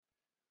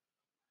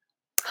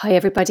Hi,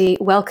 everybody.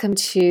 Welcome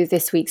to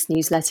this week's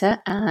newsletter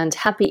and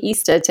happy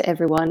Easter to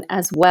everyone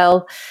as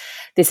well.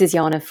 This is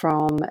Jana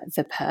from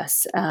The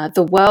Purse.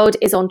 The world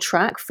is on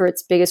track for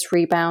its biggest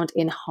rebound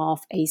in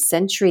half a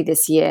century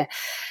this year.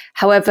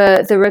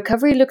 However, the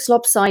recovery looks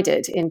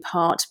lopsided in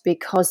part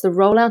because the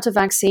rollout of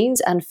vaccines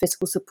and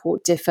fiscal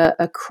support differ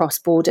across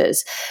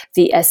borders.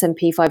 The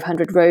S&P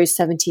 500 rose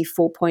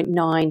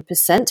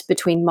 74.9%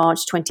 between March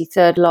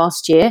 23rd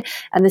last year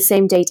and the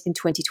same date in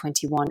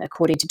 2021,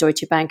 according to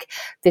Deutsche Bank.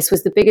 This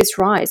was the biggest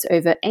rise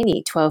over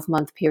any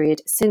 12-month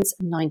period since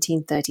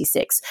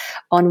 1936.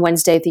 On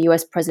Wednesday, the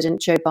US President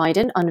Joe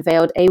Biden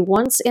unveiled a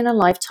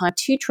once-in-a-lifetime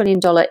 $2 trillion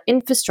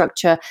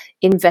infrastructure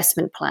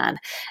investment plan,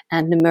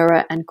 and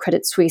Nomura and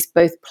Credit Suisse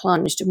both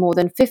plunged more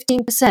than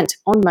 15%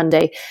 on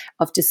Monday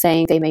after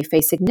saying they may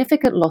face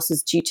significant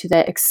losses due to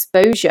their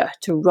exposure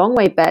to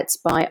wrong-way bets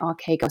by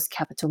Archegos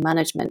Capital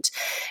Management.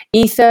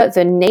 Ether,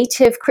 the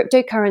native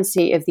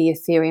cryptocurrency of the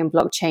Ethereum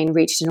blockchain,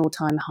 reached an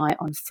all-time high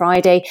on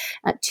Friday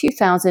at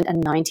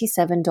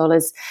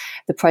 $2,097.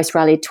 The price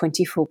rallied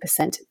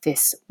 24%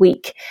 this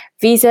week.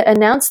 Visa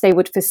announced they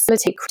would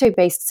facilitate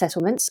crypto-based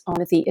settlements on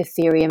the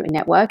Ethereum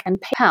network, and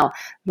PayPal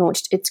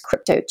launched its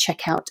crypto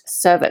checkout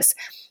service.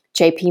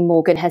 JP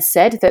Morgan has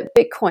said that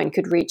Bitcoin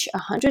could reach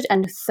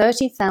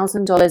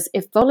 $130,000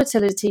 if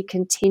volatility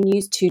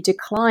continues to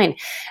decline,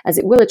 as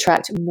it will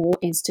attract more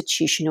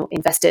institutional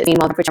investors.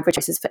 Meanwhile, average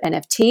prices for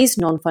NFTs,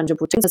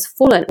 non-fungible tokens, has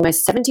fallen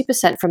almost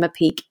 70% from a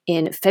peak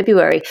in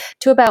February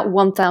to about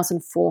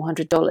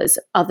 $1,400.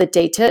 Other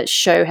data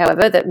show,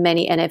 however, that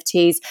many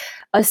NFTs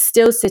are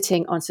still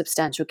sitting on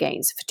substantial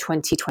gains for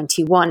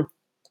 2021.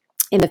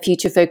 In the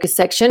Future Focus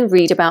section,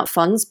 read about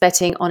funds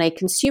betting on a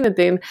consumer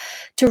boom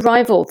to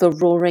rival the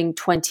roaring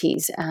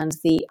 20s, and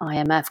the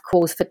IMF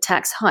calls for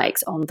tax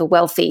hikes on the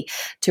wealthy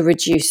to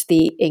reduce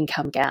the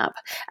income gap.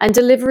 And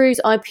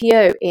Deliveroo's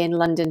IPO in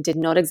London did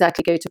not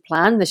exactly go to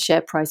plan. The share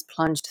price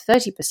plunged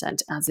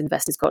 30% as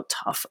investors got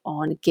tough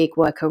on gig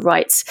worker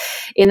rights.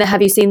 In the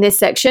Have You Seen This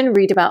section,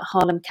 read about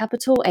Harlem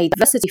Capital, a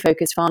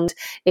diversity-focused fund.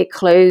 It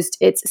closed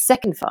its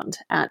second fund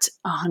at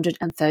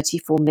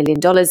 $134 million.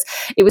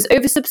 It was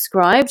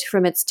oversubscribed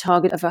from its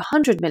target of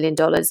 $100 million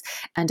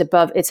and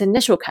above its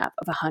initial cap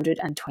of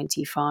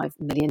 $125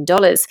 million.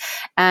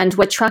 And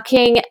we're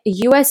tracking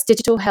US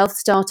digital health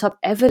startup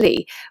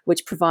Everly,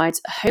 which provides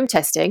home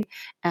testing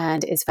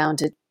and is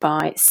founded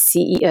by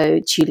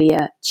CEO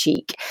Julia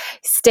Cheek.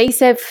 Stay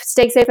safe,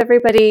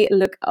 everybody.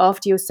 Look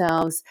after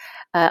yourselves.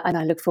 And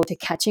I look forward to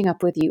catching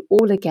up with you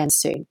all again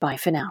soon. Bye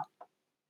for now.